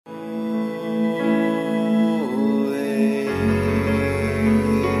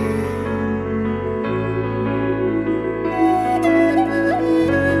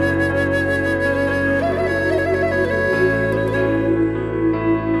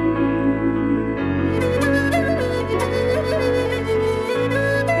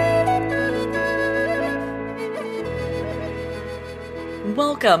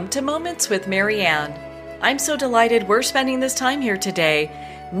Welcome to Moments with Marianne. I'm so delighted we're spending this time here today.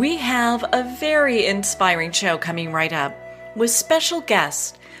 We have a very inspiring show coming right up with special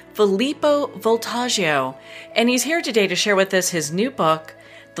guest Filippo Voltaggio, and he's here today to share with us his new book,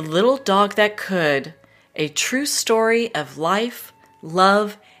 The Little Dog That Could, a true story of life,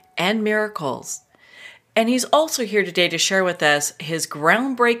 love, and miracles. And he's also here today to share with us his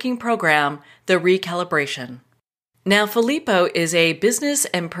groundbreaking program, the Recalibration. Now, Filippo is a business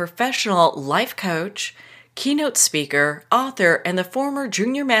and professional life coach, keynote speaker, author, and the former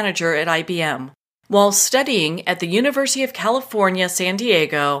junior manager at IBM. While studying at the University of California, San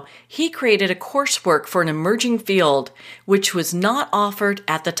Diego, he created a coursework for an emerging field which was not offered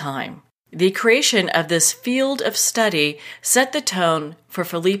at the time. The creation of this field of study set the tone for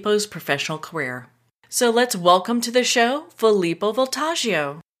Filippo's professional career. So let's welcome to the show, Filippo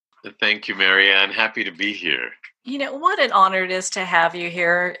Voltaggio. Thank you, Marianne. Happy to be here. You know, what an honor it is to have you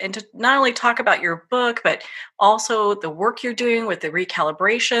here and to not only talk about your book, but also the work you're doing with the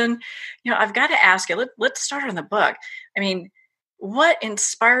recalibration. You know, I've got to ask you, let's start on the book. I mean, what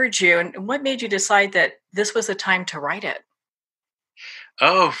inspired you and what made you decide that this was the time to write it?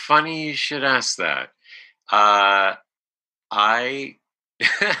 Oh, funny you should ask that. I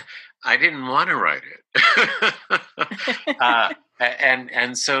I didn't want to write it.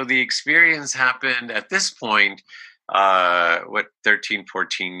 And so the experience happened at this point, 13,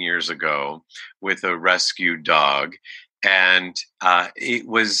 14 years ago with a rescued dog. And it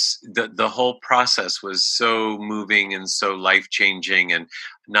was the whole process was so moving and so life-changing, and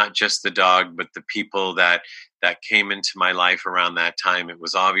not just the dog, but the people that came into my life around that time. It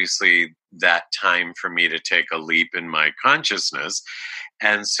was obviously that time for me to take a leap in my consciousness.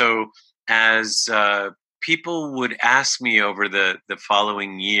 And so as people would ask me over the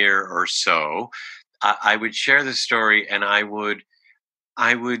following year or so, I would share the story, and I would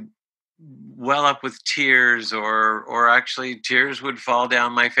well up with tears, or actually tears would fall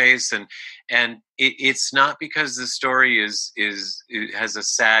down my face, and it's not because the story it has a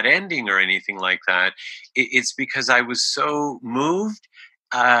sad ending or anything like that. It's because I was so moved.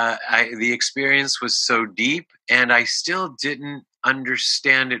 The experience was so deep, and I still didn't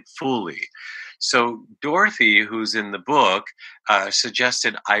understand it fully. So Dorothy, who's in the book,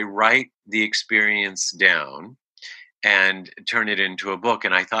 suggested I write the experience down and turn it into a book.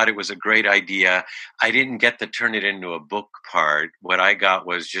 And I thought it was a great idea. I didn't get the turn it into a book part. What I got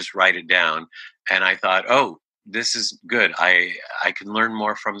was just write it down. And I thought, oh, this is good. I can learn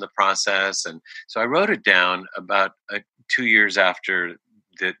more from the process. And so I wrote it down about 2 years after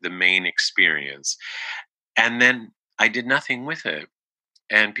the main experience. And then I did nothing with it.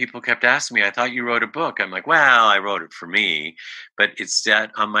 And people kept asking me, I thought you wrote a book. I'm like, well, I wrote it for me, but it's sat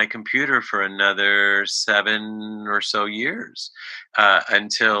on my computer for another 7 or so years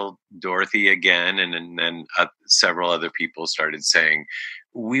until Dorothy again, and then several other people started saying,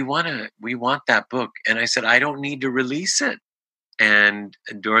 we want that book. And I said, I don't need to release it. And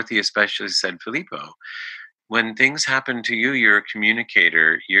Dorothy especially said, Filippo, when things happen to you, you're a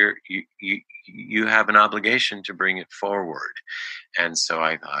communicator. You have an obligation to bring it forward. And so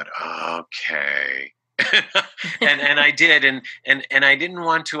I thought, okay. and I did. And I didn't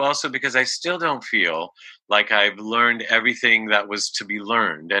want to also because I still don't feel like I've learned everything that was to be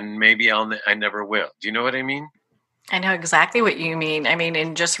learned. And maybe I never will. Do you know what I mean? I know exactly what you mean. I mean,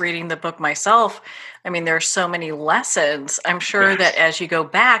 in just reading the book myself, I mean, there are so many lessons. I'm sure that as you go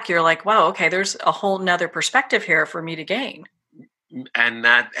back, you're like, wow, okay, there's a whole nother perspective here for me to gain. And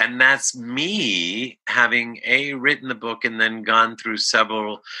that's me having written the book and then gone through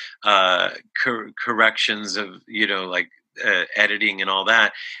several corrections of, editing and all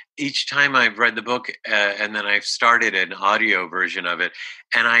that. Each time I've read the book and then I've started an audio version of it.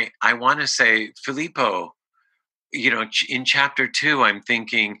 And I want to say, Filippo, in chapter 2, I'm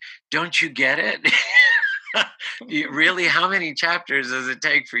thinking, don't you get it? Really, how many chapters does it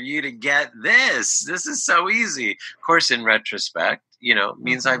take for you to get this? This is so easy. Of course, in retrospect,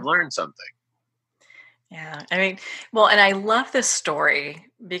 means I've learned something. Yeah, I mean, well, and I love this story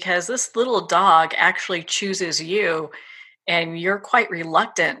because this little dog actually chooses you, and you're quite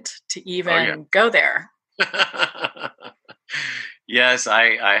reluctant to even go there. Yes,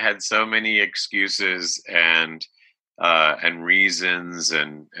 I had so many excuses and reasons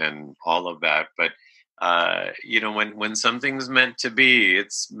and all of that, but when something's meant to be,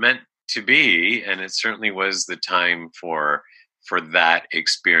 it's meant to be, and it certainly was the time for that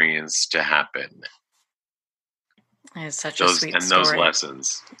experience to happen. It's such a sweet story. Those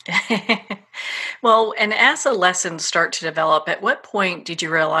lessons. Well, and as the lessons start to develop, at what point did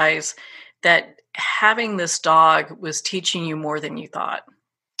you realize that having this dog was teaching you more than you thought?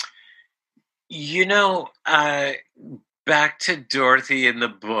 You know, back to Dorothy in the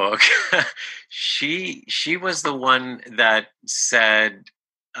book, she was the one that said,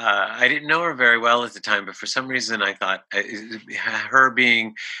 I didn't know her very well at the time, but for some reason I thought her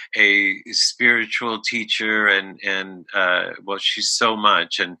being a spiritual teacher and well, she's so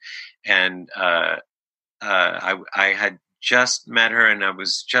much and I had just met her and I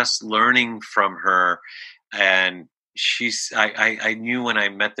was just learning from her. And I knew when I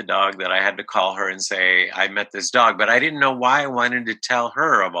met the dog that I had to call her and say, I met this dog, but I didn't know why I wanted to tell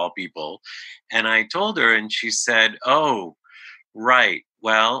her of all people. And I told her and she said, oh, right.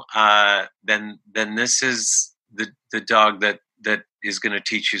 Well, then this is the dog that is going to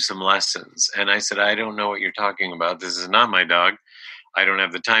teach you some lessons. And I said, I don't know what you're talking about. This is not my dog. I don't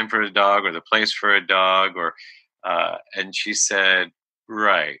have the time for a dog or the place for a dog and she said,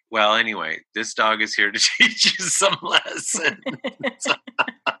 right. Well, anyway, this dog is here to teach you some lessons.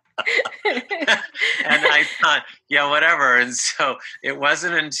 And I thought, yeah, whatever. And so it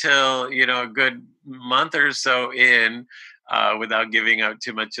wasn't until, a good month or so in, without giving out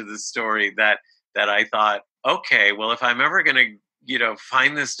too much of the story, that I thought, okay, well, if I'm ever going to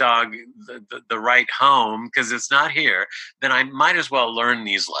find this dog the right home, because it's not here, then I might as well learn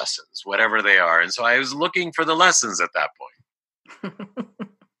these lessons, whatever they are. And so I was looking for the lessons at that point.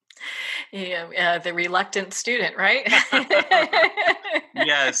 Yeah, the reluctant student, right?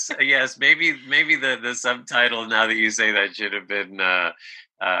 Yes. Maybe the subtitle, now that you say that, should have been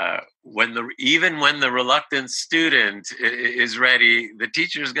when the reluctant student is ready, the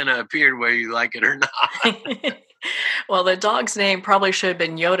teacher's going to appear whether you like it or not. Well, the dog's name probably should have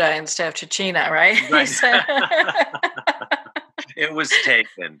been Yoda instead of Chichina, right? It was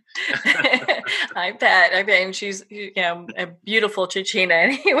taken. I bet. And she's, a beautiful Chichina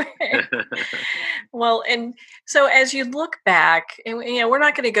anyway. Well, and so as you look back, and we're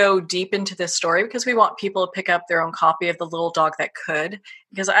not going to go deep into this story because we want people to pick up their own copy of The Little Dog That Could,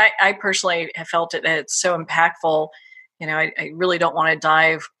 because I personally have felt that it's so impactful. I really don't want to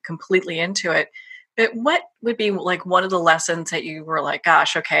dive completely into it. But what would be like one of the lessons that you were like,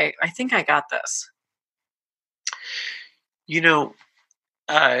 gosh, okay, I think I got this?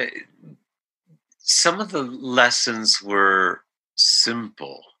 Some of the lessons were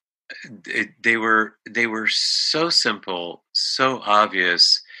simple. They were so simple, so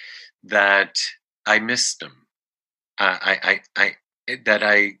obvious that I missed them. That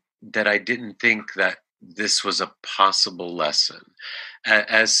I didn't think that this was a possible lesson.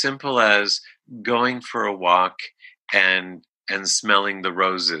 As simple as going for a walk and smelling the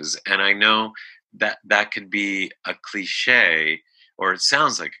roses. And I know that could be a cliche, or it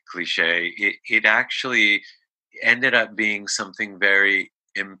sounds like a cliche. It actually ended up being something very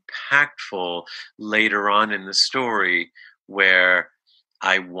impactful later on in the story, where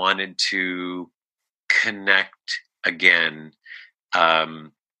I wanted to connect again,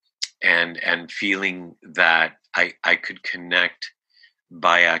 and feeling that I could connect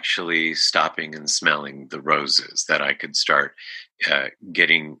by actually stopping and smelling the roses, that I could start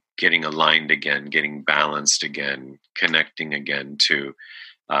getting aligned again, getting balanced again, connecting again to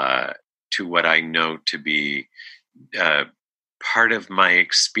what I know to be part of my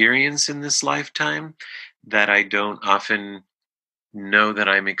experience in this lifetime, that I don't often know that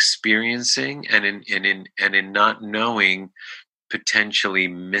I'm experiencing, and in not knowing, potentially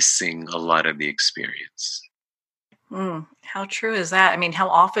missing a lot of the experience. How true is that? I mean, how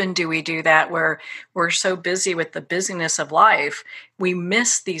often do we do that, where we're so busy with the busyness of life, we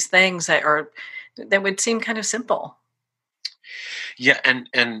miss these things that would seem kind of simple? Yeah,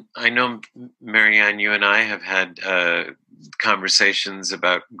 and I know, Marianne, you and I have had conversations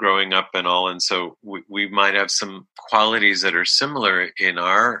about growing up and all, and so we might have some qualities that are similar in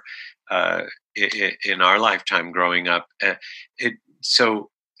our lifetime growing up. So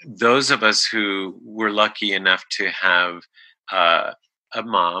those of us who were lucky enough to have a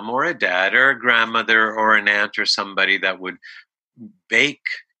mom or a dad or a grandmother or an aunt or somebody that would bake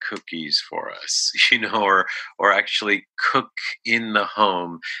cookies for us, or actually cook in the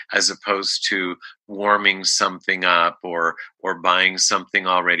home, as opposed to warming something up or buying something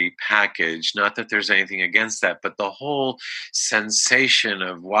already packaged. Not that there's anything against that, but the whole sensation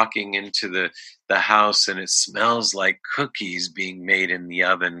of walking into the house and it smells like cookies being made in the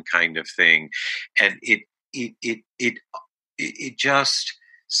oven, kind of thing, and it just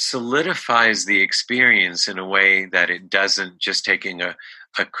solidifies the experience in a way that it doesn't just taking a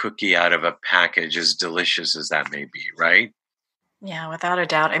cookie out of a package, as delicious as that may be, right? Yeah, without a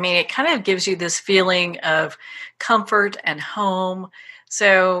doubt. I mean, it kind of gives you this feeling of comfort and home.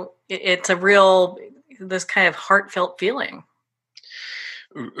 So it's a real, this kind of heartfelt feeling.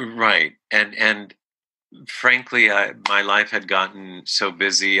 Right. And frankly, my life had gotten so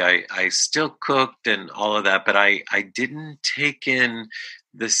busy. I still cooked and all of that, but I didn't take in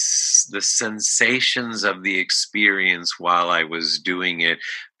the sensations of the experience while I was doing it,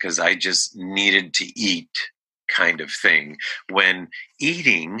 because I just needed to eat, kind of thing. When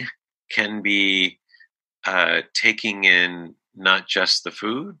eating can be taking in not just the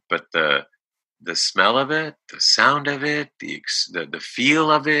food, but the smell of it, the sound of it, the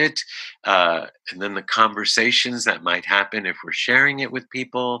feel of it, and then the conversations that might happen if we're sharing it with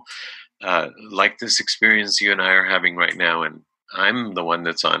people, like this experience you and I are having right now. And I'm the one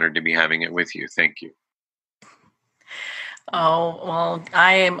that's honored to be having it with you. Thank you. Oh, well,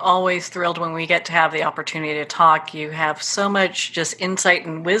 I am always thrilled when we get to have the opportunity to talk. You have so much just insight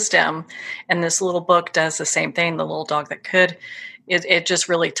and wisdom, and this little book does the same thing, The Little Dog That Could. It just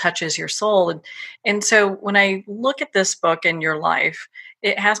really touches your soul. And so when I look at this book in your life,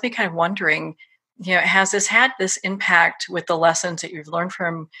 it has me kind of wondering, has this had this impact with the lessons that you've learned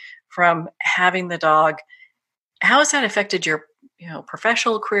from having the dog? How has that affected your,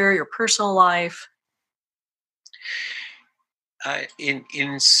 professional career, your personal life?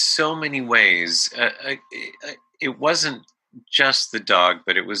 In so many ways, it wasn't just the dog,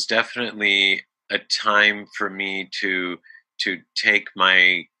 but it was definitely a time for me to take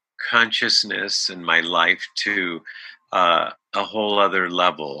my consciousness and my life to a whole other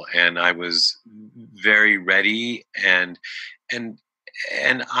level. And I was very ready, and and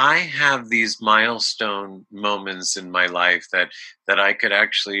I have these milestone moments in my life that I could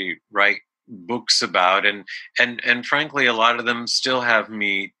actually write books about, and frankly, a lot of them still have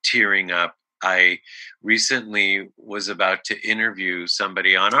me tearing up. I recently was about to interview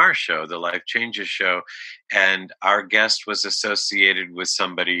somebody on our show, the Life Changes show, and our guest was associated with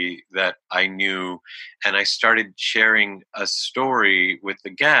somebody that I knew. And I started sharing a story with the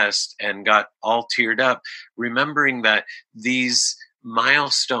guest and got all teared up, remembering that these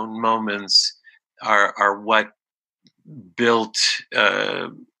milestone moments are what built uh,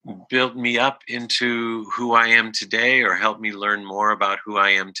 built me up into who I am today, or helped me learn more about who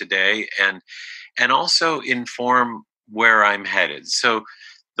I am today, and also inform where I'm headed. So,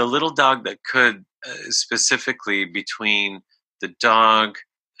 the little dog that could, specifically between the dog,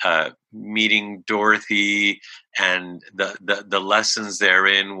 meeting Dorothy, and the lessons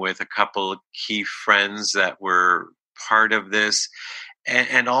therein with a couple of key friends that were part of this,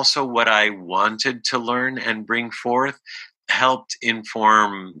 and also what I wanted to learn and bring forth, helped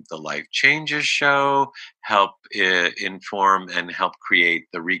inform the Life Changes show, help inform and help create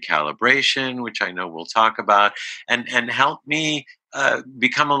the Recalibration, which I know we'll talk about, and help me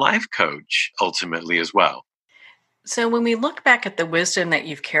become a life coach ultimately as well. So when we look back at the wisdom that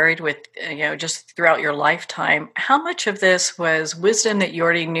you've carried with, just throughout your lifetime, how much of this was wisdom that you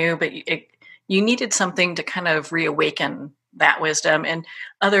already knew, but you needed something to kind of reawaken that wisdom, and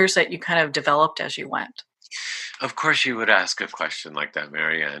others that you kind of developed as you went? Of course, you would ask a question like that,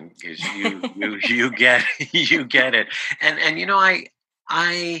 Marianne, because you get you get it, and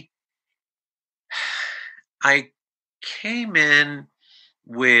I I came in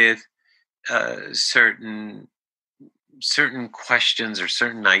with certain questions, or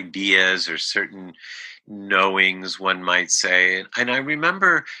certain ideas, or certain knowings, one might say. And I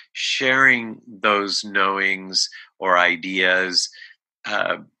remember sharing those knowings or ideas,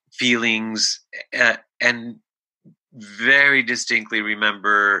 uh, feelings, and very distinctly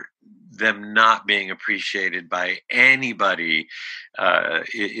remember them not being appreciated by anybody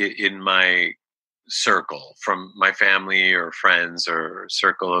in my circle, from my family or friends, or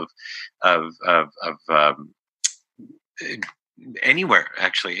circle of anywhere,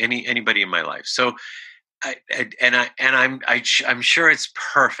 actually, anybody in my life. So I'm sure it's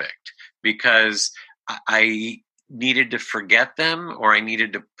perfect, because I needed to forget them, or I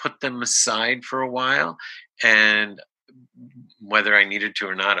needed to put them aside for a while, and whether I needed to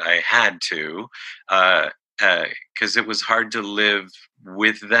or not, I had to, because it was hard to live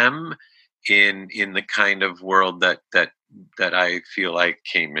with them in the kind of world that I feel I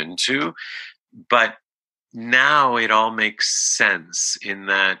came into. But now it all makes sense, in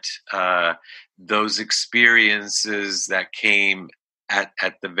that those experiences that came at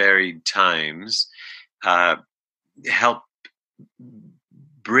the varied times uh, help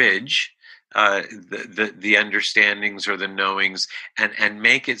bridge the understandings or the knowings, and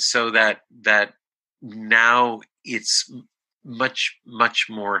make it so that now it's much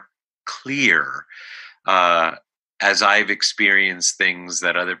more clear, uh, as I've experienced things,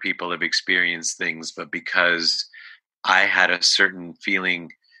 that other people have experienced things, but because I had a certain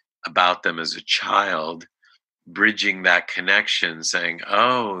feeling about them as a child, bridging that connection, saying,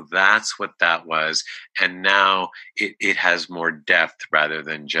 oh, that's what that was. And now it has more depth rather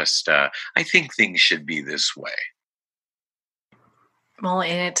than just, I think things should be this way. Well,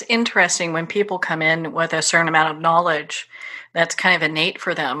 and it's interesting when people come in with a certain amount of knowledge that's kind of innate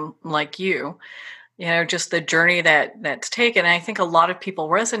for them, like just the journey that's taken. And I think a lot of people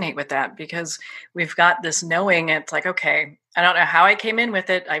resonate with that because we've got this knowing. It's like, okay, I don't know how I came in with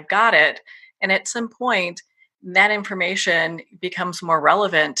it. I've got it. And at some point, that information becomes more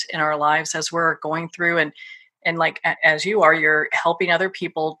relevant in our lives as we're going through and like as you're helping other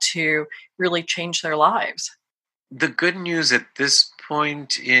people to really change their lives. The good news at this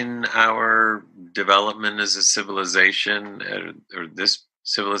point in our development as a civilization, or this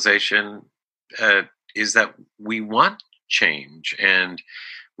civilization, is that we want change, and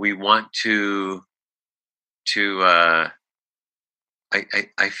we want to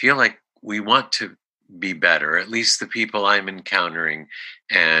I feel like we want to be better, at least the people I'm encountering,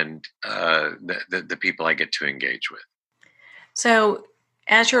 and the people I get to engage with. So,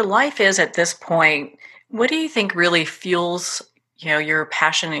 as your life is at this point, what do you think really fuels, your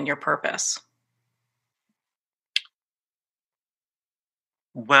passion and your purpose?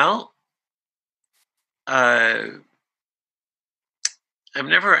 Well, uh, I've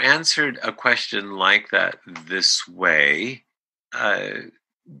never answered a question like that this way. Uh,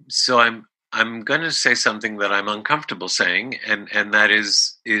 so I'm going to say something that I'm uncomfortable saying, and that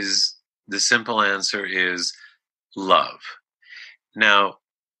is the simple answer is love. Now,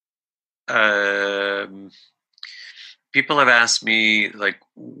 people have asked me, like,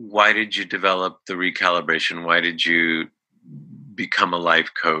 why did you develop the recalibration? Why did you become a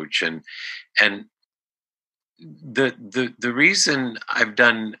life coach? And the reason I've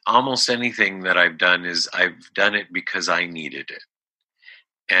done almost anything that I've done is I've done it because I needed it.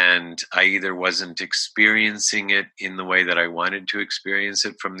 And I either wasn't experiencing it in the way that I wanted to experience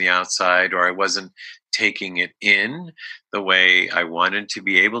it from the outside, or I wasn't taking it in the way I wanted to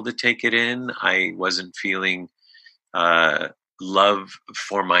be able to take it in. I wasn't feeling love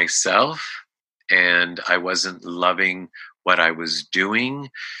for myself, and I wasn't loving what I was doing.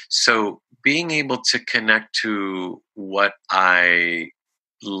 So being able to connect to what I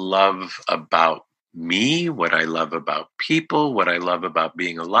love about me, what I love about people, what I love about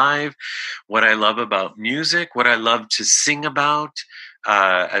being alive, what I love about music, what I love to sing about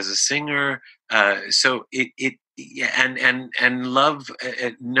as a singer. So it yeah, and love,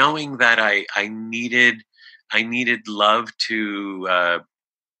 knowing that I needed love to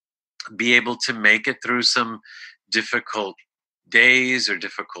be able to make it through some difficult days or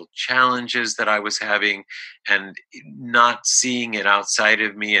difficult challenges that I was having, and not seeing it outside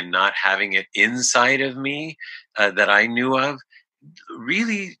of me and not having it inside of me that I knew of.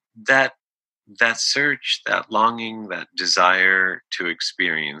 Really, that search, that longing, that desire to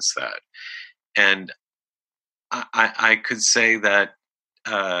experience that. And I could say that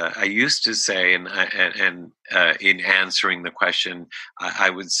I used to say, and in answering the question, I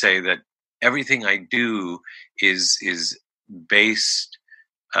would say that everything I do is based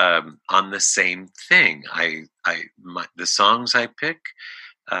on the same thing. The songs I pick,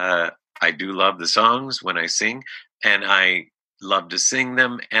 I do love the songs when I sing, and I love to sing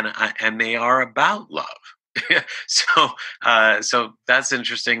them, and they are about love. So that's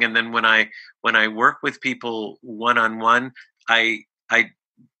interesting. And then when I work with people one on one, I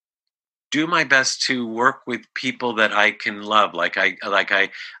do my best to work with people that I can love. I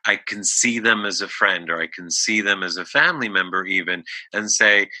can see them as a friend, or I can see them as a family member even, and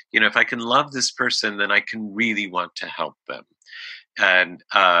say, if I can love this person, then I can really want to help them. And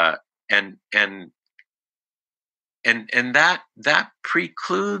and and and that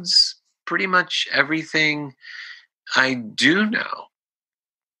precludes pretty much everything I do now.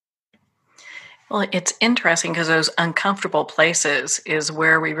 Well, it's interesting because those uncomfortable places is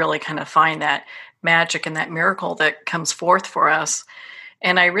where we really kind of find that magic and that miracle that comes forth for us.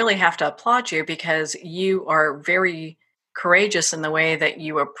 And I really have to applaud you because you are very courageous in the way that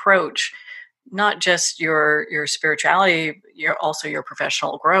you approach not just your spirituality, your also your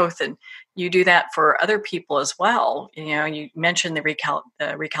professional growth, and you do that for other people as well. You mentioned the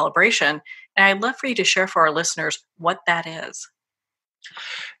recalibration, and I'd love for you to share for our listeners what that is.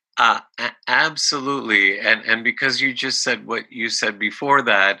 Absolutely, and because you just said what you said before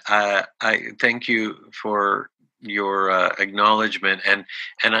that, I thank you for your acknowledgement, and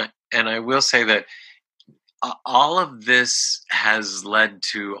I will say that all of this has led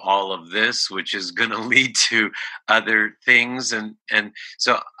to all of this, which is going to lead to other things, and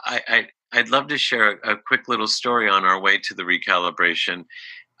so I'd love to share a quick little story on our way to the recalibration.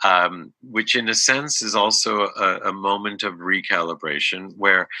 which in a sense is also a moment of recalibration,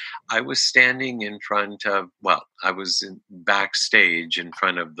 where I was standing in front of, well, I was backstage in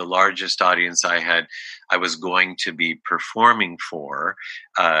front of the largest audience I was going to be performing for.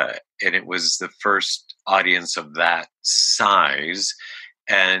 And it was the first audience of that size.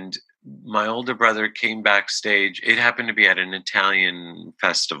 And my older brother came backstage. It happened to be at an Italian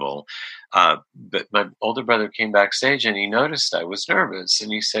festival. But my older brother came backstage and he noticed I was nervous.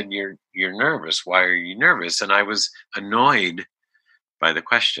 And he said, You're nervous. Why are you nervous? And I was annoyed by the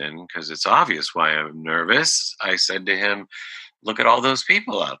question because it's obvious why I'm nervous. I said to him, Look at all those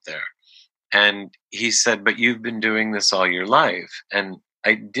people out there. And he said, But you've been doing this all your life. And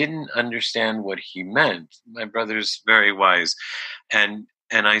I didn't understand what he meant. My brother's very wise.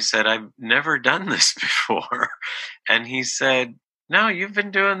 And I said, I've never done this before. And he said, No, you've been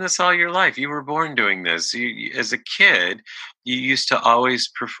doing this all your life. You were born doing this. As a kid, you used to always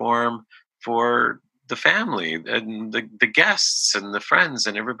perform for the family and the guests and the friends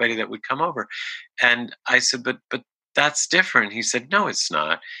and everybody that would come over. And I said, but that's different. He said, No, it's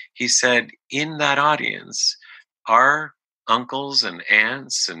not. He said, in that audience are uncles and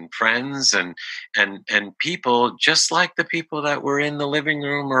aunts and friends and people just like the people that were in the living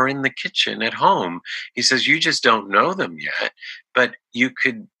room or in the kitchen at home. He says, you just don't know them yet, but you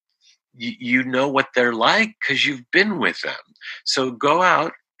know what they're like because you've been with them. So go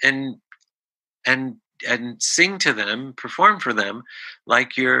out and sing to them, perform for them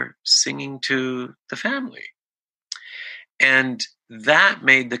like you're singing to the family. And that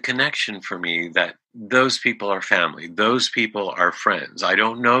made the connection for me that those people are family. Those people are friends. I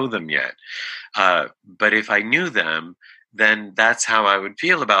don't know them yet. But if I knew them, then that's how I would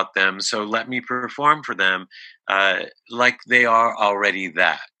feel about them. So let me perform for them like they are already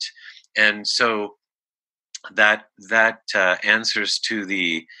that. And so that answers to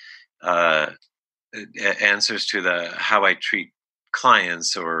the how I treat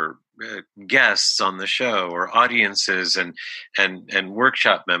clients or guests on the show or audiences and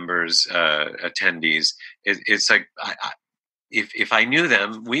workshop members, attendees. It's like if I knew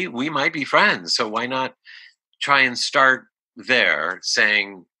them, we might be friends. So why not try and start there,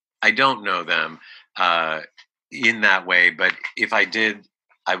 saying I don't know them in that way, but if I did,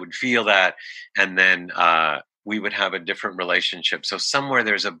 I would feel that, and then we would have a different relationship. So somewhere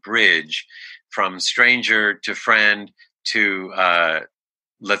there's a bridge from stranger to friend to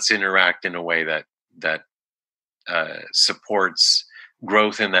let's interact in a way that supports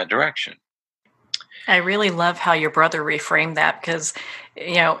growth in that direction. I really love how your brother reframed that because,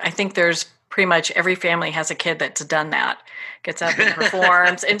 I think there's pretty much every family has a kid that's done that, gets up and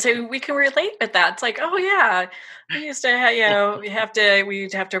performs. And so we can relate with that. It's like, oh yeah, we used to, we'd have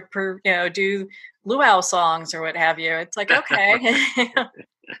to, do luau songs or what have you. It's like, okay.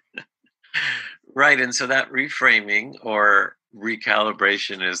 Right. And so that reframing or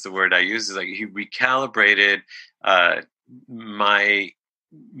recalibration is the word I use. Is like he recalibrated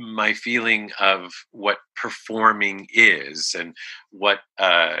my feeling of what performing is and what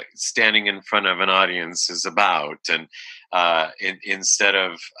standing in front of an audience is about. And instead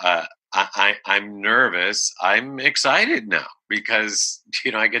of I'm nervous, I'm excited now because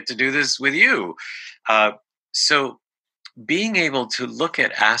I get to do this with you. So being able to look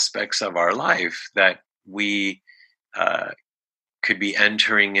at aspects of our life that we could be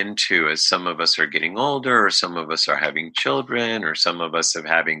entering into as some of us are getting older, or some of us are having children, or some of us are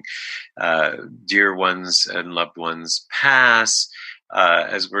having dear ones and loved ones pass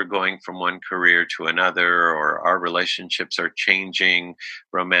as we're going from one career to another, or our relationships are changing,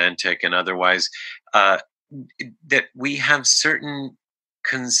 romantic and otherwise, that we have certain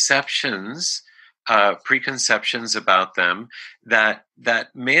conceptions, preconceptions about them that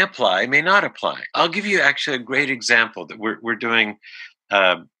may apply, may not apply. I'll give you actually a great example that we're doing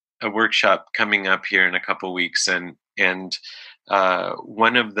a workshop coming up here in a couple weeks, and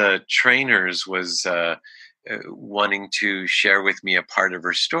one of the trainers was wanting to share with me a part of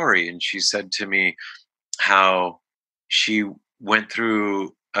her story, and she said to me how she went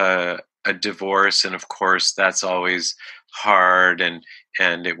through a divorce, and of course that's always hard, and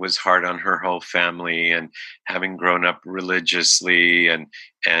it was hard on her whole family, and having grown up religiously, and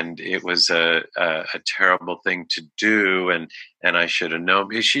it was a terrible thing to do, and I should have known.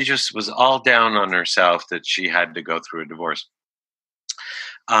 She just was all down on herself that she had to go through a divorce.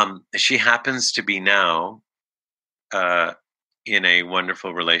 She happens to be now in a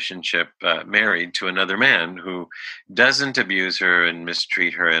wonderful relationship, married to another man who doesn't abuse her and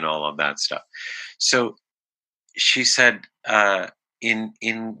mistreat her and all of that stuff. So she said,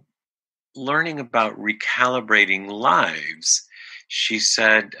 in learning about recalibrating lives, she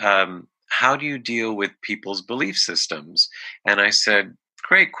said, how do you deal with people's belief systems? And I said,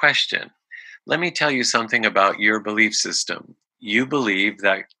 great question. Let me tell you something about your belief system. You believe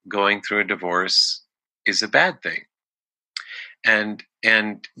that going through a divorce is a bad thing. And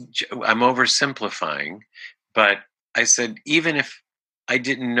I'm oversimplifying, but I said, even if I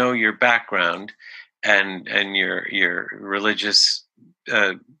didn't know your background and your religious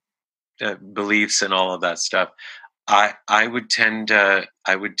beliefs and all of that stuff, I would tend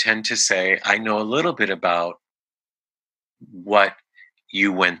to say I know a little bit about what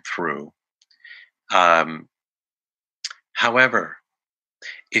you went through. However,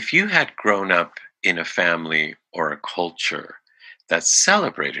 if you had grown up in a family or a culture that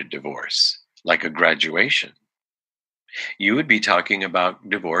celebrated divorce, like a graduation, you would be talking about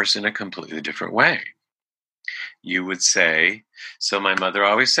divorce in a completely different way. You would say, so my mother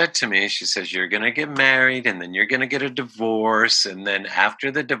always said to me, she says, you're going to get married and then you're going to get a divorce. And then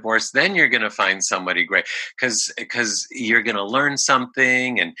after the divorce, then you're going to find somebody great because you're going to learn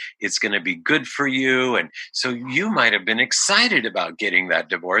something and it's going to be good for you. And so you might have been excited about getting that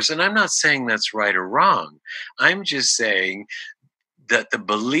divorce. And I'm not saying that's right or wrong. I'm just saying that the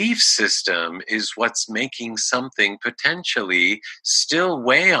belief system is what's making something potentially still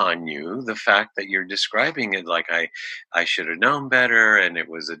weigh on you. The fact that you're describing it like I should have known better and it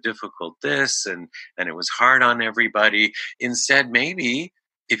was a difficult this and it was hard on everybody. Instead, maybe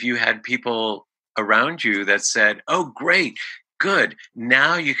if you had people around you that said, oh, great, good.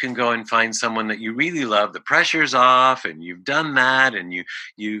 Now you can go and find someone that you really love. The pressure's off and you've done that and you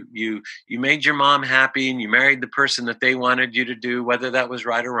made your mom happy and you married the person that they wanted you to do, whether that was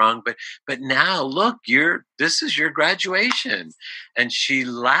right or wrong. But now look, this is your graduation. And she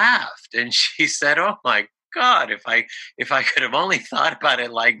laughed and she said, oh my God, if I could have only thought about it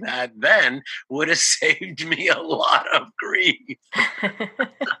like that, then would have saved me a lot of grief.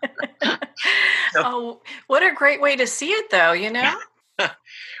 So, Oh, what a great way to see it, though, you know?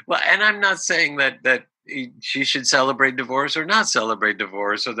 well, and I'm not saying that she should celebrate divorce or not celebrate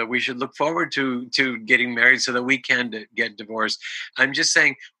divorce, or that we should look forward to getting married so that we can get divorced. I'm just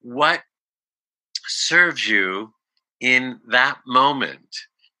saying what serves you in that moment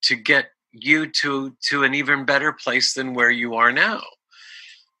to get you to an even better place than where you are now.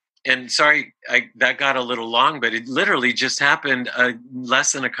 And sorry, that got a little long, but it literally just happened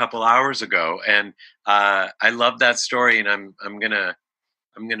less than a couple hours ago, and I love that story, and I'm gonna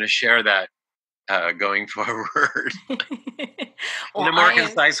share that going forward in Well, a more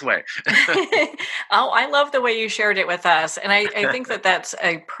concise way. oh, I love the way you shared it with us. And I think that that's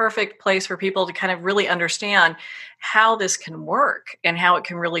a perfect place for people to kind of really understand how this can work and how it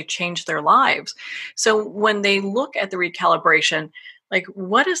can really change their lives. So when they look at the recalibration, like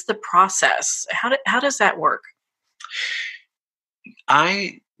what is the process? How does that work?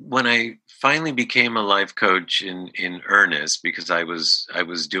 When I finally became a life coach in earnest, because I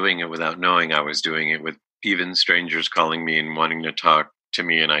was doing it without knowing I was doing it, with even strangers calling me and wanting to talk to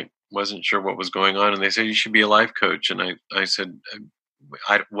me, and I wasn't sure what was going on, and they said you should be a life coach, and I said,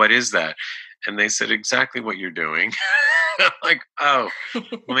 what is that? And they said exactly what you're doing. I'm like, oh,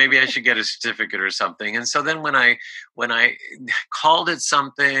 well, maybe I should get a certificate or something. And so then when I called it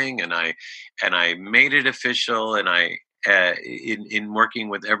something and I made it official, and in working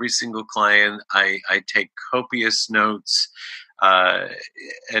with every single client, I take copious notes uh,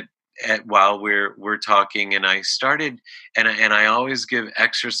 at, while we're talking, and I started, and I always give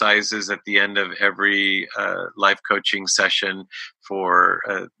exercises at the end of every life coaching session for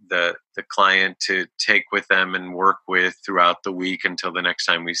the client to take with them and work with throughout the week until the next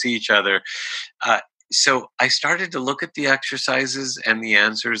time we see each other. So I started to look at the exercises and the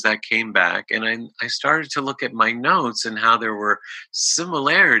answers that came back, and I started to look at my notes and how there were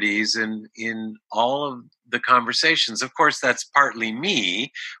similarities in all of the conversations. Of course, that's partly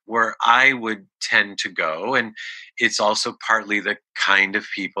me, where I would tend to go, and it's also partly the kind of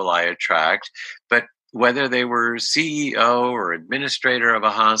people I attract. But whether they were CEO or administrator of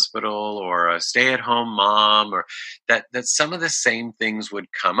a hospital or a stay-at-home mom, or that some of the same things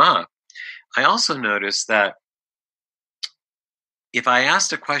would come up. I also noticed that if I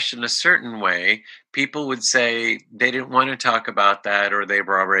asked a question a certain way, people would say they didn't want to talk about that, or they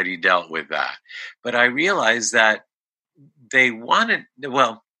were already dealt with that. But I realized that they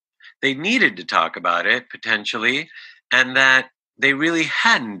they needed to talk about it potentially, and that they really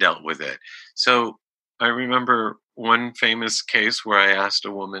hadn't dealt with it. So I remember one famous case where I asked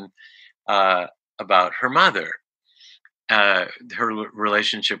a woman about her mother, her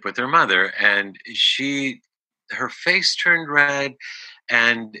relationship with her mother, and her face turned red,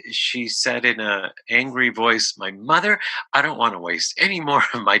 And she said in an angry voice, "My mother, I don't want to waste any more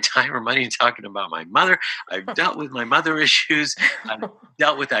of my time or money talking about my mother. I've dealt with my mother issues. I've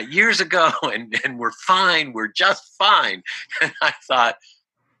dealt with that years ago, and we're fine. We're just fine." And I thought,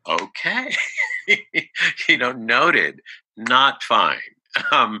 okay, noted, not fine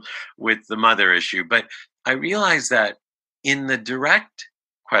with the mother issue. But I realized that in the direct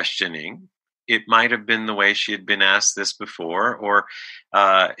questioning, it might have been the way she had been asked this before, or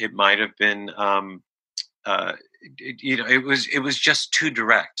it might have been, it was just too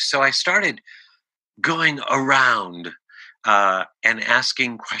direct. So I started going around and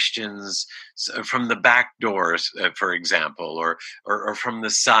asking questions from the back doors, for example, or from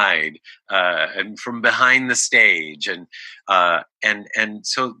the side, and from behind the stage, and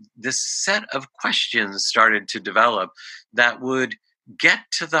so this set of questions started to develop that would get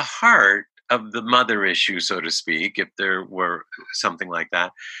to the heart of the mother issue, so to speak, if there were something like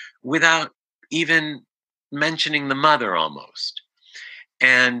that, without even mentioning the mother almost.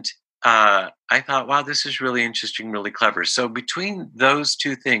 And I thought, wow, this is really interesting, really clever. So between those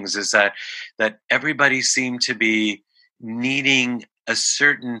two things is that everybody seemed to be needing a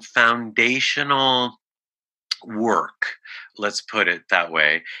certain foundational work, let's put it that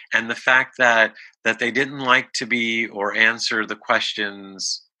way, and the fact that they didn't like to be or answer the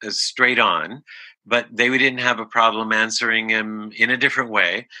questions straight on, but they didn't have a problem answering them in a different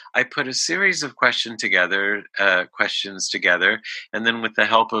way. I put a series of questions together, and then with the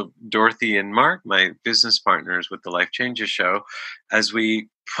help of Dorothy and Mark, my business partners with the Life Changes show, as we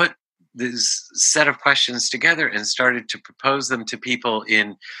put this set of questions together and started to propose them to people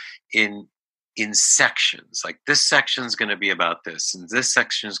in sections, like this section is going to be about this, and this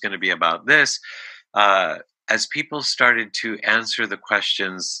section is going to be about this. As people started to answer the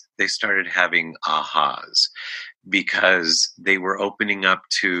questions, they started having ahas because they were opening up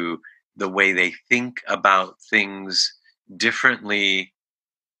to the way they think about things differently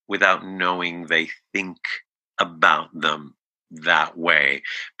without knowing they think about them that way,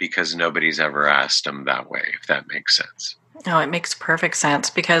 because nobody's ever asked them that way, if that makes sense. No, it makes perfect sense,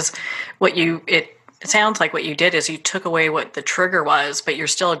 because it sounds like what you did is you took away what the trigger was, but you're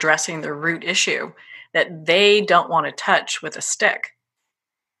still addressing the root issue that they don't want to touch with a stick.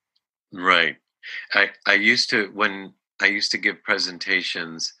 Right. I used to, when I used to give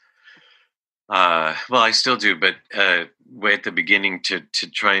presentations, well, I still do, but way at the beginning to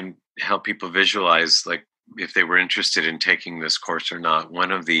try and help people visualize, like, if they were interested in taking this course or not.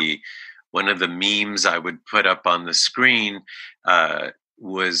 One of the memes I would put up on the screen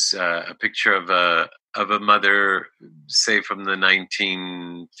was a picture of a mother, say from the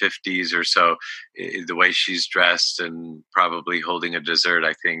 1950s or so, the way she's dressed and probably holding a dessert,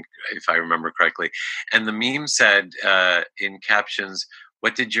 I think, if I remember correctly. And the meme said in captions,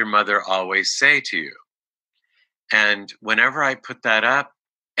 "What did your mother always say to you?" And whenever I put that up,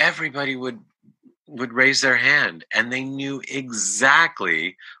 everybody would raise their hand, and they knew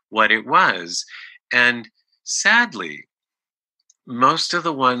exactly what it was. And sadly, most of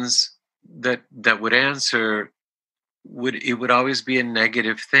the ones that would answer would always be a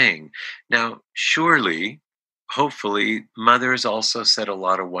negative thing. Now, surely, hopefully, mothers also said a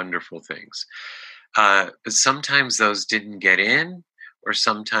lot of wonderful things, but sometimes those didn't get in, or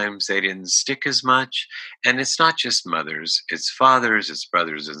sometimes they didn't stick as much. And it's not just mothers; it's fathers, it's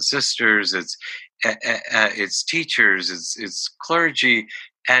brothers and sisters, it's teachers, it's clergy,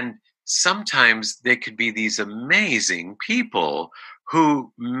 and sometimes they could be these amazing people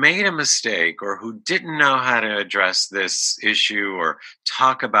who made a mistake or who didn't know how to address this issue or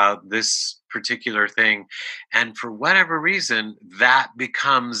talk about this particular thing. And for whatever reason, that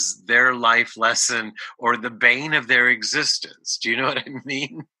becomes their life lesson or the bane of their existence. Do you know what I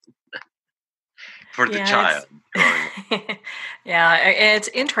mean? For the child. Yeah, it's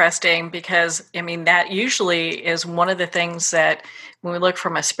interesting because, I mean, that usually is one of the things that when we look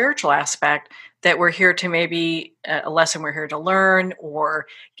from a spiritual aspect, that we're here to, maybe a lesson we're here to learn or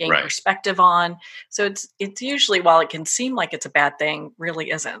gain perspective on. So it's usually, while it can seem like it's a bad thing, really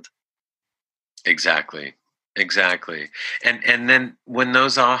isn't. Exactly. And then when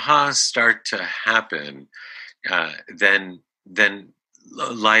those ahas start to happen, then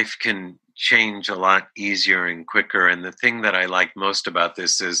life can change a lot easier and quicker. And the thing that I like most about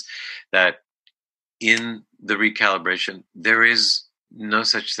this is that in the recalibration, there is no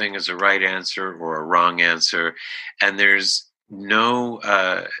such thing as a right answer or a wrong answer, and there's no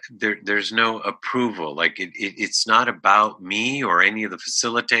there's no approval. Like it's not about me or any of the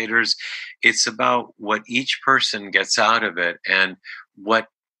facilitators. It's about what each person gets out of it, and what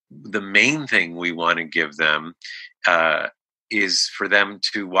the main thing we want to give them is for them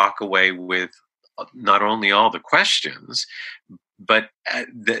to walk away with not only all the questions, but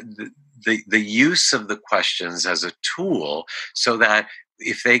the use of the questions as a tool, so that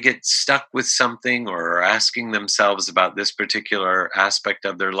if they get stuck with something or are asking themselves about this particular aspect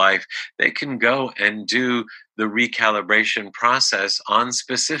of their life, they can go and do the recalibration process on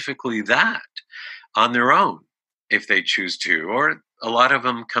specifically that on their own if they choose to. Or a lot of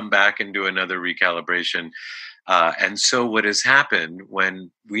them come back and do another recalibration. And so what has happened when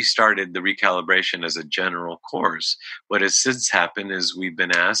we started the recalibration as a general course, what has since happened is we've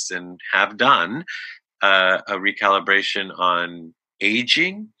been asked and have done a recalibration on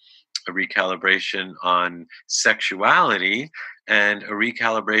aging, a recalibration on sexuality, and a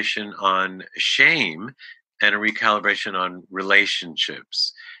recalibration on shame, and a recalibration on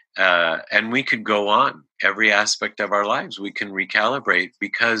relationships. And we could go on every aspect of our lives. We can recalibrate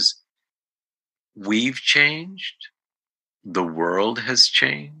because we've changed, the world has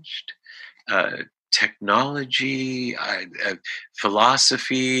changed, technology,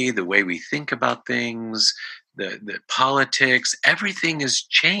 philosophy, the way we think about things, the politics, everything has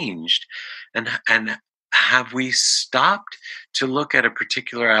changed. And have we stopped to look at a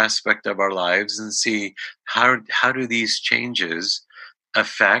particular aspect of our lives and see how do these changes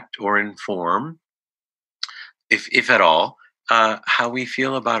affect or inform, if at all, how we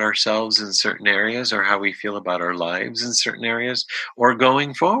feel about ourselves in certain areas, or how we feel about our lives in certain areas, or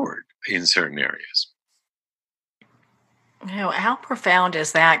going forward in certain areas? How profound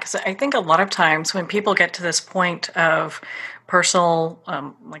is that? Because I think a lot of times when people get to this point of personal,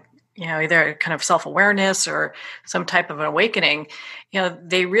 either kind of self-awareness or some type of an awakening,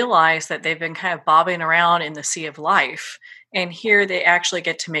 they realize that they've been kind of bobbing around in the sea of life. And here they actually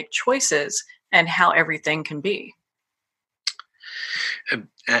get to make choices and how everything can be.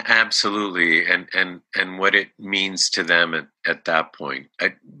 Absolutely, and what it means to them at that point.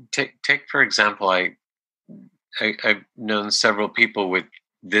 Take for example, I've known several people with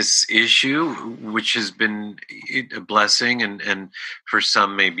this issue, which has been a blessing, and for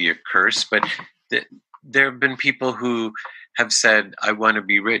some maybe a curse. But there have been people who have said, "I want to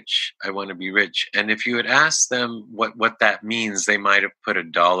be rich. I want to be rich." And if you had asked them what that means, they might have put a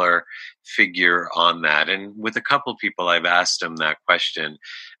dollar figure on that. And with a couple people, I've asked them that question,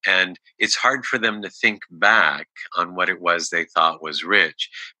 and it's hard for them to think back on what it was they thought was rich,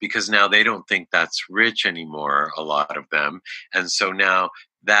 because now they don't think that's rich anymore, a lot of them. And so now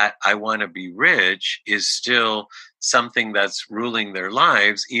that "I want to be rich" is still something that's ruling their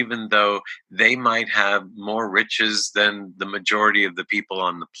lives, even though they might have more riches than the majority of the people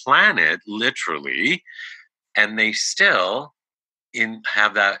on the planet, literally, and they still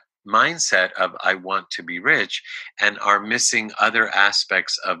have that mindset of "I want to be rich," and are missing other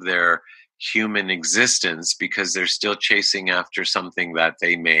aspects of their human existence because they're still chasing after something that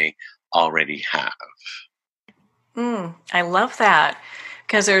they may already have. I love that.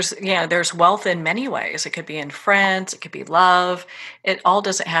 Because there's wealth in many ways. It could be in friends, it could be love. It all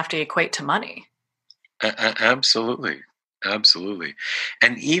doesn't have to equate to money. Absolutely, absolutely.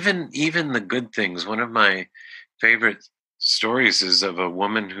 And even the good things. One of my favorite stories is of a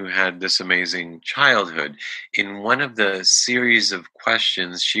woman who had this amazing childhood. In one of the series of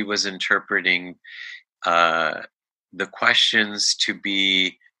questions, she was interpreting the questions to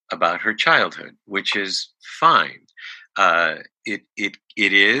be about her childhood, which is fine.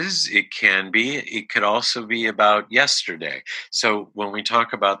 It can be. It could also be about yesterday. So when we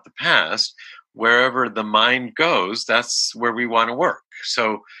talk about the past, wherever the mind goes, that's where we want to work.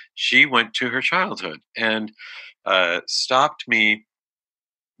 So she went to her childhood and stopped me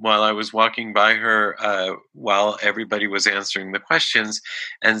while I was walking by her, while everybody was answering the questions,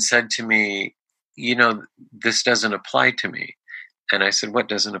 and said to me, "This doesn't apply to me." And I said, "What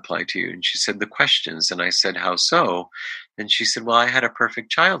doesn't apply to you?" And she said, "The questions." And I said, "How so?" And she said, "Well, I had a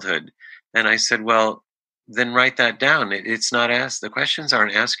perfect childhood." And I said, "Well, then write that down. It's not asked. The questions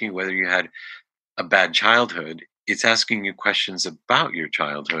aren't asking you whether you had a bad childhood. It's asking you questions about your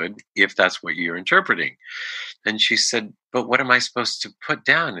childhood, if that's what you're interpreting." And she said, "But what am I supposed to put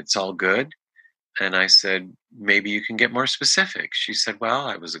down? It's all good." And I said, "Maybe you can get more specific." She said, "Well,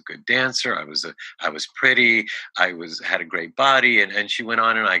 I was a good dancer. I was pretty. Had a great body." And she went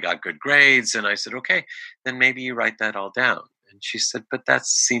on, and I got good grades. And I said, "Okay, then maybe you write that all down." And she said, "But that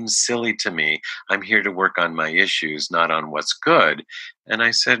seems silly to me. I'm here to work on my issues, not on what's good." And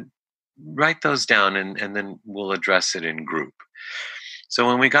I said, "Write those down, and then we'll address it in group." So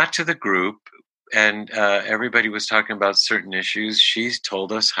when we got to the group, and everybody was talking about certain issues, she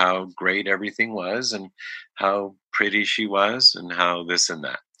told us how great everything was, and how pretty she was, and how this and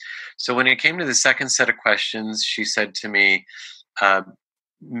that. So when it came to the second set of questions, she said to me, uh,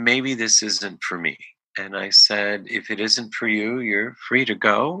 maybe this isn't for me. And I said, if it isn't for you, you're free to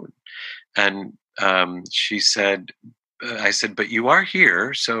go. And she said, I said, but you are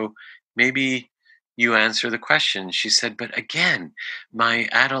here, so maybe you answer the question. She said, but again, my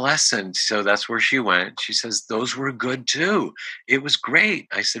adolescent, so that's where she went. She says, those were good too. It was great.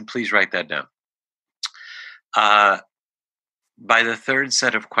 I said, please write that down. Uh, by the third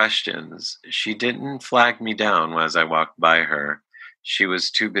set of questions, she didn't flag me down as I walked by her. She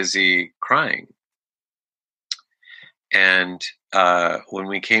was too busy crying. And when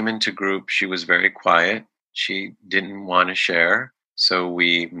we came into group, she was very quiet. She didn't want to share, so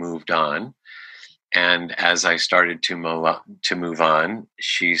we moved on. And as I started to move on,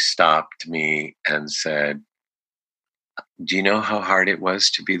 she stopped me and said, do you know how hard it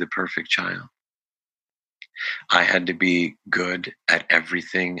was to be the perfect child? I had to be good at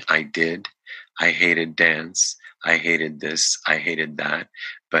everything I did. I hated dance. I hated this. I hated that.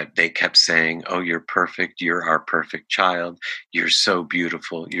 But they kept saying, oh, you're perfect. You're our perfect child. You're so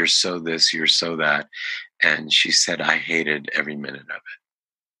beautiful. You're so this. You're so that. And she said, I hated every minute of it.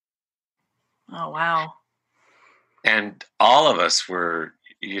 Oh, wow. And all of us were,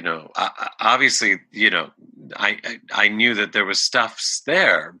 obviously, I knew that there was stuffs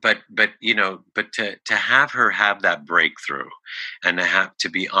there, but to have her have that breakthrough and to have to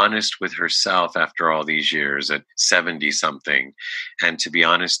be honest with herself after all these years at 70 something, and to be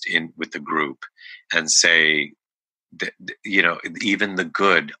honest with the group and say that, even the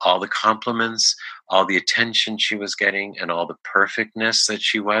good, all the compliments, all the attention she was getting, and all the perfectness that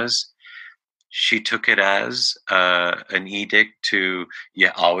she took it as an edict to, you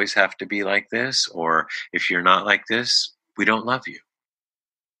always have to be like this, or if you're not like this, we don't love you,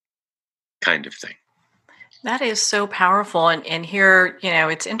 kind of thing. That is so powerful. And here,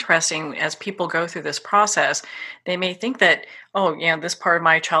 it's interesting as people go through this process, they may think that, oh, this part of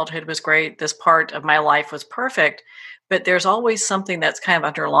my childhood was great. This part of my life was perfect. But there's always something that's kind of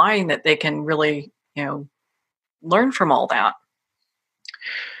underlying that they can really, learn from all that.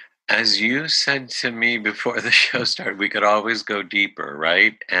 As you said to me before the show started, we could always go deeper,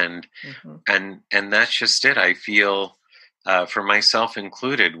 right? And that's just it. I feel, for myself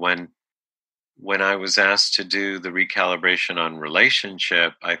included, when I was asked to do the recalibration on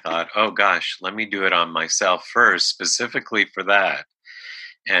relationship, I thought, oh gosh, let me do it on myself first, specifically for that.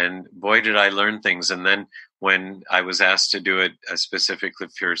 And boy, did I learn things. And then when I was asked to do it specifically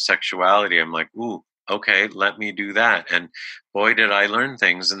for sexuality, I'm like, ooh, okay, let me do that. And boy, did I learn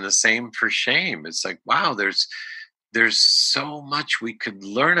things. And the same for shame. It's like, wow, there's so much we could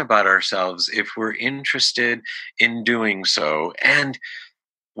learn about ourselves if we're interested in doing so. And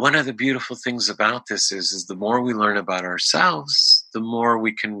one of the beautiful things about this is the more we learn about ourselves, the more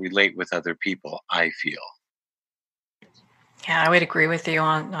we can relate with other people, I feel. Yeah, I would agree with you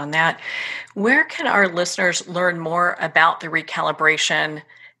on that. Where can our listeners learn more about the recalibration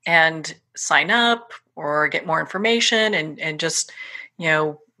and sign up or get more information and just,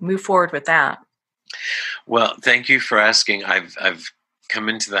 move forward with that? Well, thank you for asking. I've come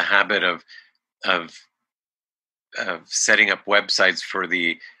into the habit of setting up websites for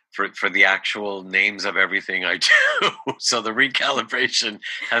the actual names of everything I do. So the Recalibration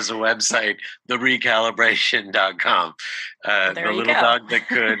has a website, therecalibration.com. Well, The Little Dog That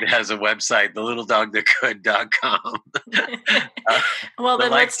Could has a website, thelittle-dog-that-could.com. Well,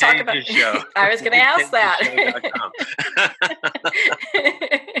 then let's talk about show. I was going to ask that.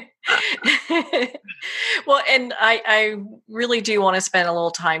 Well, and I really do want to spend a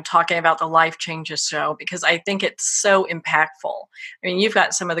little time talking about the Life Changes show because I think it's so impactful. I mean, you've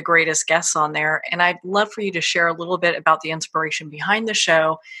got some of the greatest guests on there, and I'd love for you to share a little bit about the inspiration behind the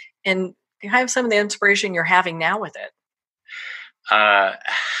show and kind of some of the inspiration you're having now with it.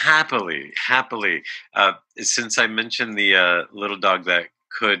 Happily. Since I mentioned the Little Dog That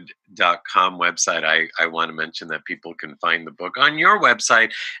Could.com website, I want to mention that people can find the book on your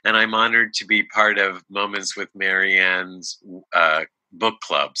website, and I'm honored to be part of Moments with Marianne's book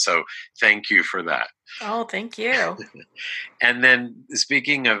club. So thank you for that. Oh, thank you. And then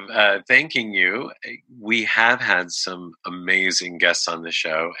speaking of thanking you, we have had some amazing guests on the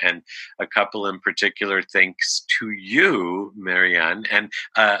show, and a couple in particular, thanks to you, Marianne, and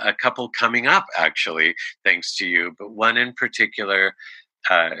a couple coming up, actually, thanks to you. But one in particular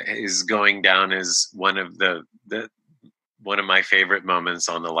is going down as one of one of my favorite moments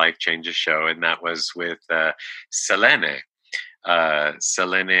on the Life Changes show, and that was with Selene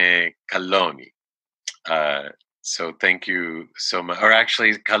Calloni. So thank you so much. Or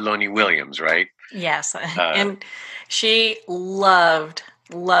actually, Calloni Williams, right? Yes. And she loved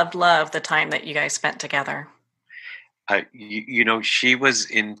Loved the time that you guys spent together. She was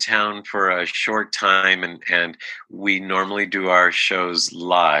in town for a short time, and we normally do our shows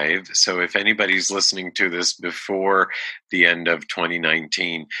live. So if anybody's listening to this before the end of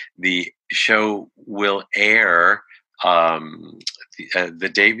 2019, the show will air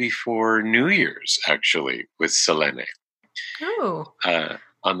the day before New Year's, actually, with Selene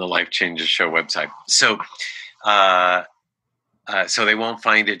on the Life Changes Show website. So they won't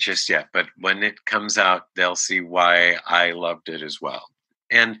find it just yet, but when it comes out, they'll see why I loved it as well.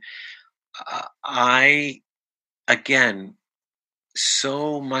 And again,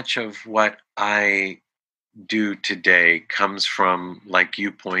 so much of what I do today comes from, like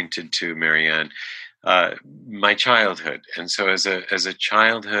you pointed to, Marianne, my childhood. And so as a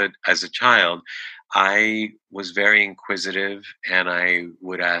child, I was very inquisitive, and I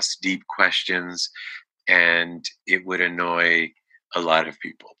would ask deep questions, and it would annoy a lot of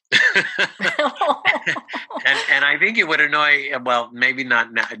people. and I think it would annoy, well, maybe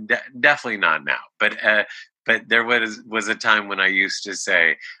not now, definitely not now, but there was a time when I used to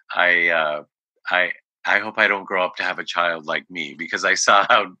say, I hope I don't grow up to have a child like me, because I saw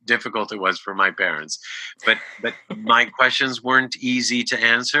how difficult it was for my parents. But my questions weren't easy to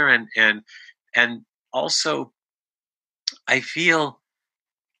answer, and also I feel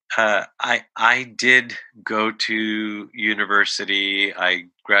I did go to university. I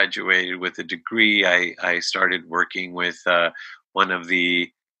graduated with a degree. I started working with one of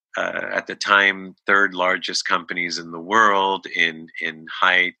the at the time third largest companies in the world in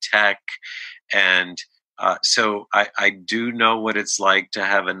high tech, and so I do know what it's like to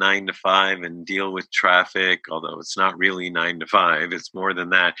have a 9 to 5 and deal with traffic. Although it's not really 9 to 5, it's more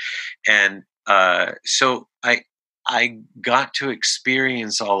than that, and so I got to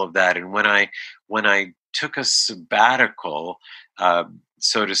experience all of that. And when I took a sabbatical,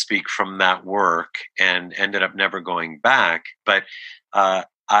 so to speak, from that work, and ended up never going back, but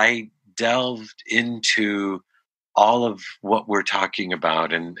I delved into all of what we're talking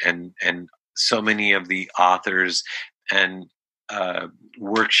about, and so many of the authors and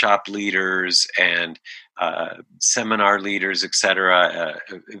workshop leaders and seminar leaders, etc.,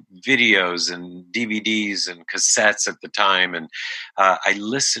 videos and DVDs and cassettes at the time. And I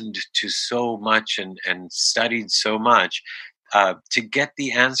listened to so much and studied so much to get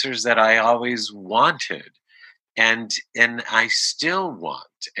the answers that I always wanted. And I still want,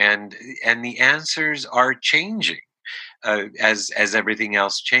 and the answers are changing as everything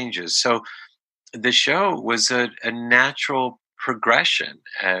else changes. So the show was a natural progression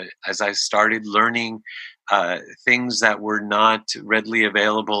as I started learning things that were not readily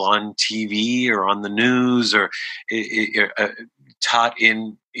available on TV or on the news, or taught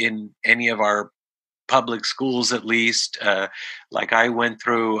in any of our public schools, at least. Like I went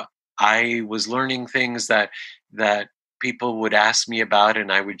through, I was learning things that people would ask me about,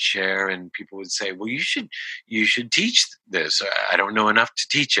 and I would share, and people would say, well, you should teach this. I don't know enough to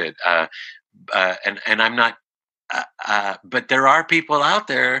teach it. And I'm not, but there are people out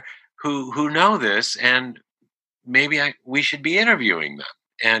there who know this, and maybe we should be interviewing them.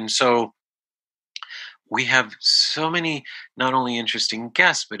 And so we have so many, not only interesting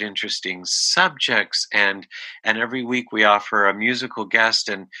guests, but interesting subjects. And every week we offer a musical guest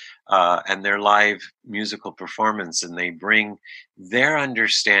and their live musical performance, and they bring their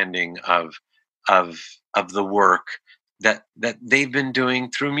understanding of the work that they've been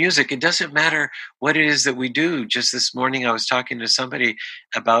doing through music. It doesn't matter what it is that we do. Just this morning, I was talking to somebody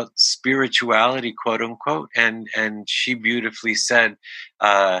about spirituality, quote unquote, and she beautifully said,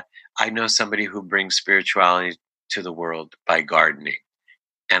 I know somebody who brings spirituality to the world by gardening.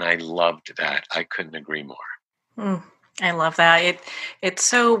 And I loved that. I couldn't agree more. I love that. It's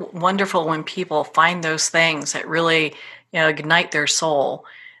so wonderful when people find those things that really, ignite their soul.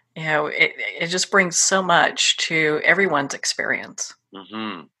 It just brings so much to everyone's experience.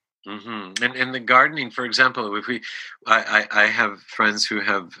 Mm-hmm. Mm-hmm. And the gardening, for example, I have friends who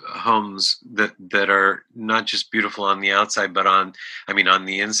have homes that are not just beautiful on the outside, but on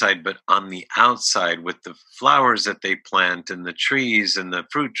the inside, but on the outside, with the flowers that they plant and the trees and the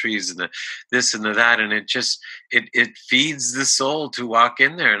fruit trees and the this and the that. And it feeds the soul to walk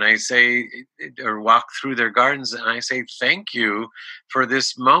in there. And I say, or walk through their gardens. And I say, thank you for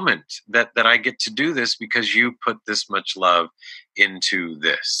this moment that I get to do this, because you put this much love into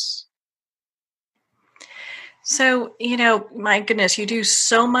this. So, my goodness, you do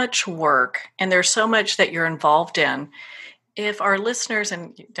so much work, and there's so much that you're involved in. If our listeners,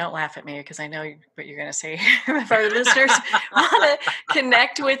 and don't laugh at me because I know what you're going to say, if our listeners want to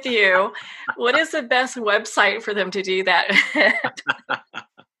connect with you, what is the best website for them to do that?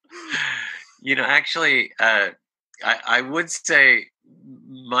 Actually, I would say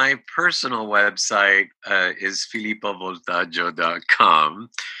my personal website is filippovoltaggio.com.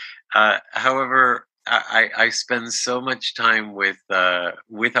 However, I spend so much time with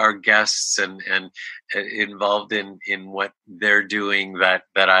our guests and involved in what they're doing that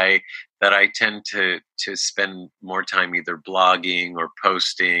I tend to spend more time either blogging or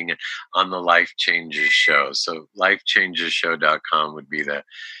posting on the Life Changes show. So lifechangeshow.com would be the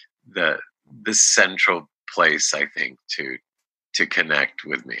central place, I think, to connect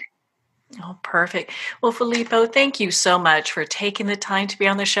with me. Oh, perfect. Well, Filippo, thank you so much for taking the time to be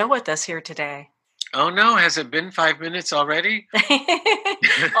on the show with us here today. Oh, no. Has it been 5 minutes already?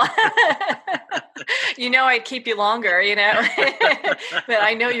 I'd keep you longer, but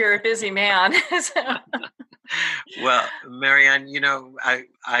I know you're a busy man. So. Well, Marianne,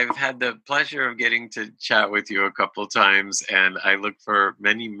 I've had the pleasure of getting to chat with you a couple times, and I look for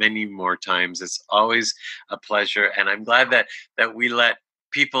many, many more times. It's always a pleasure, and I'm glad that we let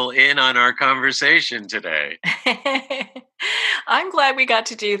people in on our conversation today. I'm glad we got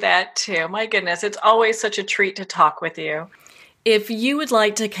to do that too. My goodness, it's always such a treat to talk with you. If you would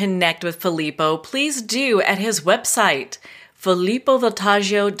like to connect with Filippo, please do at his website,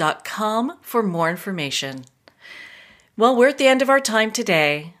 filippovoltaggio.com, for more information. Well, we're at the end of our time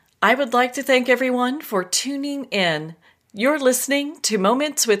today. I would like to thank everyone for tuning in. You're listening to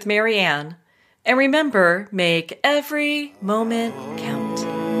Moments with Marianne. And remember, make every moment count.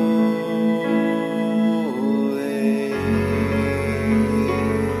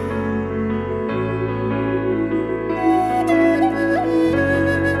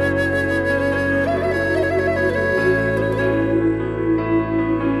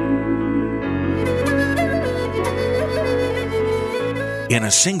 In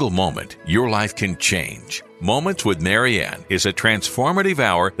a single moment, your life can change. Moments with Marianne is a transformative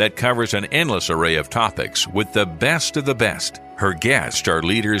hour that covers an endless array of topics with the best of the best. Her guests are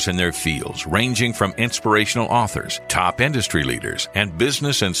leaders in their fields, ranging from inspirational authors, top industry leaders, and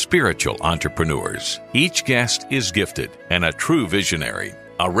business and spiritual entrepreneurs. Each guest is gifted and a true visionary.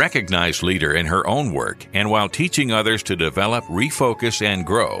 A recognized leader in her own work, and while teaching others to develop, refocus, and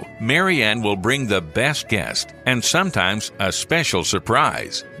grow, Marianne will bring the best guest and sometimes a special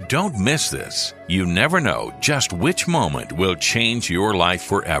surprise. Don't miss this. You never know just which moment will change your life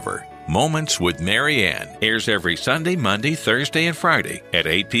forever. Moments with Marianne airs every Sunday, Monday, Thursday, and Friday at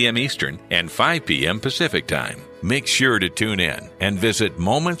 8 p.m. Eastern and 5 p.m. Pacific Time. Make sure to tune in and visit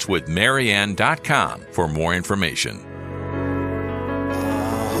momentswithmarianne.com for more information.